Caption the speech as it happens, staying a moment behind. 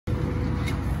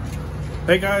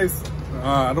Hey guys,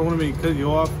 I don't want to cut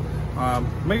you off.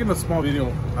 Making a small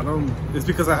video. It's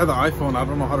because I have the iPhone. I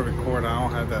don't know how to record. I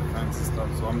don't have that fancy stuff,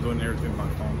 so I'm doing everything with my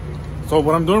phone. So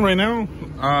what I'm doing right now,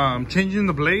 I'm changing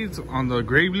the blades on the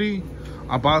Gravely.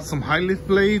 I bought some high lift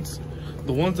blades.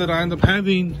 The ones that I end up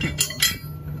having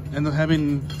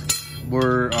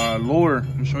were lower.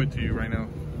 Let me show it to you right now.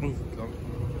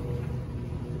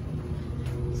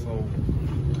 So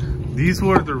these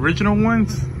were the original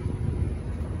ones.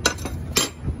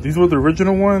 These were the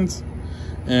original ones,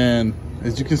 and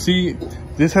as you can see,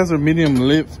 this has a medium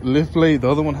lift blade. The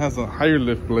other one has a higher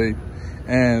lift blade,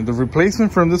 and the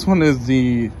replacement from this one is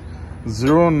the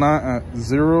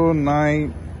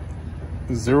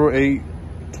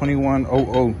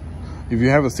 09082100. If you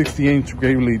have a 68-inch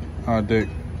Gravely deck,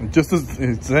 just the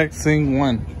exact same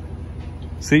one.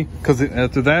 See, because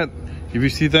after that, if you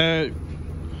see that,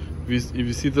 if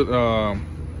you see the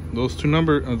those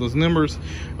numbers,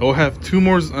 it will have two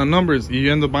more numbers.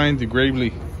 You end up buying the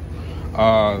Gravely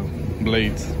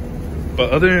blades. But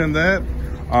other than that,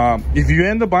 if you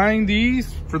end up buying these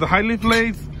for the high lift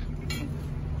blades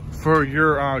for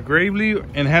your Gravely,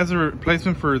 and has a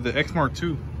replacement for the Exmar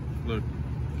 2. Look,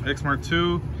 Exmar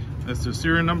 2, that's the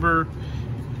serial number.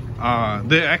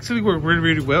 They actually work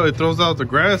really well. It throws out the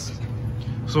grass.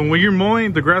 So when you're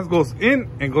mowing, the grass goes in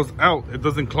and goes out. It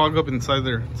doesn't clog up inside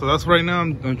there. So that's right now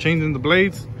I'm changing the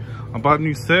blades. I bought a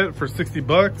new set for 60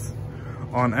 bucks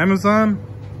on Amazon.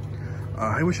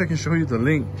 I wish I can show you the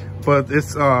link, but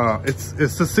it's a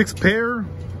 6 pair.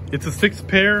 It's a 6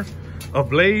 pair of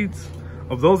blades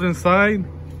of those inside,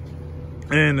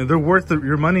 and they're worth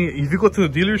your money. If you go to a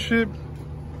dealership,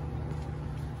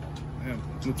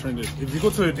 if you go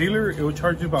to a dealer, it will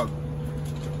charge you about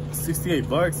 68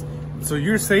 bucks. So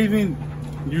you're saving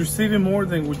more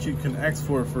than what you can ask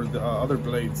for the other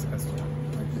blades, as you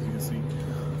can see.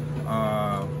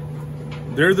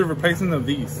 They're the replacement of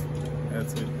these.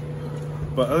 That's it.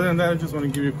 But other than that, I just want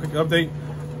to give you a quick update.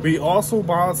 We also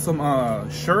bought some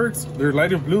shirts. They're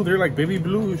lighter blue. They're like baby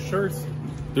blue shirts.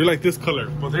 They're like this color,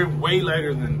 but they're way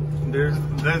lighter than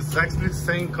that's actually the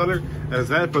same color as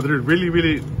that, but they're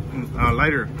really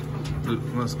lighter.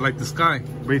 It's like the sky.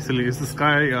 Basically, it's the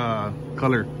sky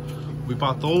color. We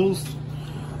bought those.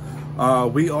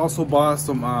 We also bought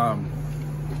some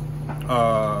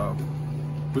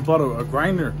we bought a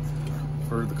grinder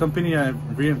for the company. I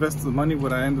reinvested the money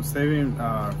what I ended up saving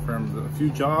from a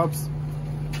few jobs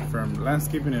from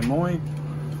landscaping and mowing.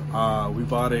 We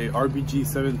bought a RBG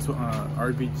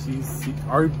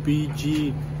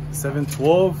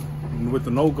 712 with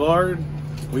the no guard.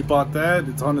 We bought that.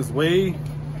 It's on its way.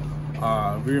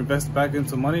 Reinvest back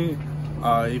into money.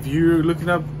 If you're looking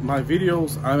up my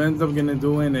videos, I ended up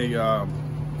doing a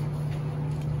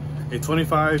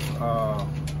 25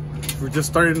 for just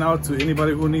starting out, to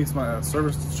anybody who needs my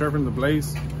service to sharpen the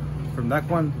blades from that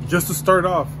one. Just to start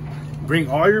off, bring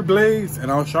all your blades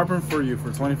and I'll sharpen for you for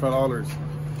 $25.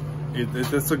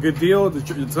 It's a good deal.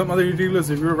 Some other dealers,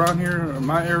 if you're around here in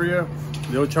my area,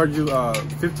 they'll charge you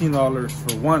 $15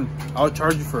 for one. I'll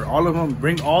charge you for all of them.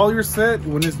 Bring all your set.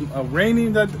 When it's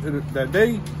raining that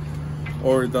day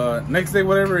or the next day,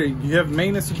 whatever, you have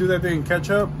maintenance to do that day and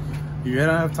catch up, you don't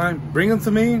have time, bring them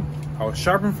to me. I'll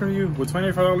sharpen for you. With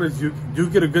 $25, you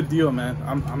get a good deal, man.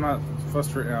 I'm not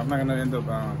frustrated. I'm not gonna end up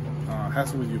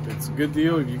hassling with you. If it's a good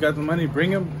deal, if you got the money, bring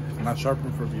them and I'll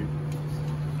sharpen for you.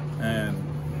 And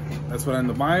that's what I end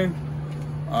up buying.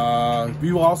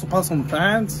 We will also buy some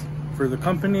fans for the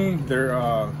company. They're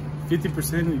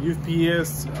 50%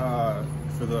 UPS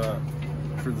for the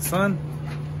sun.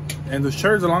 And the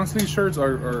shirts, the long sleeve shirts,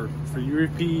 are for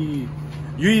UV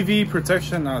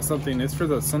protection. Something. It's for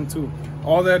the sun too.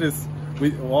 All that is.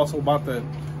 We also bought that.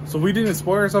 So we didn't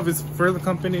spoil ourselves. It's for the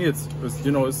company. It's it's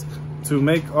to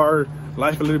make our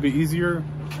life a little bit easier,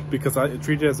 because I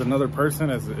treat it as another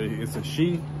person. It's a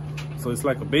she. So it's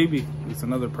like a baby. It's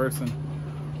another person.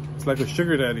 It's like a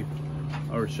sugar daddy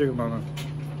or a sugar mama.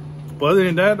 But other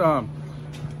than that,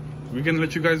 we're gonna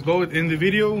let you guys go in the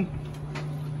video,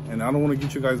 and I don't want to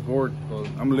get you guys bored. So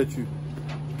I'm gonna let you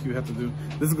have to do.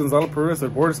 This is Gonzalo Perez, our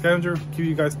border scavenger. Keep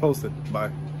you guys posted. Bye.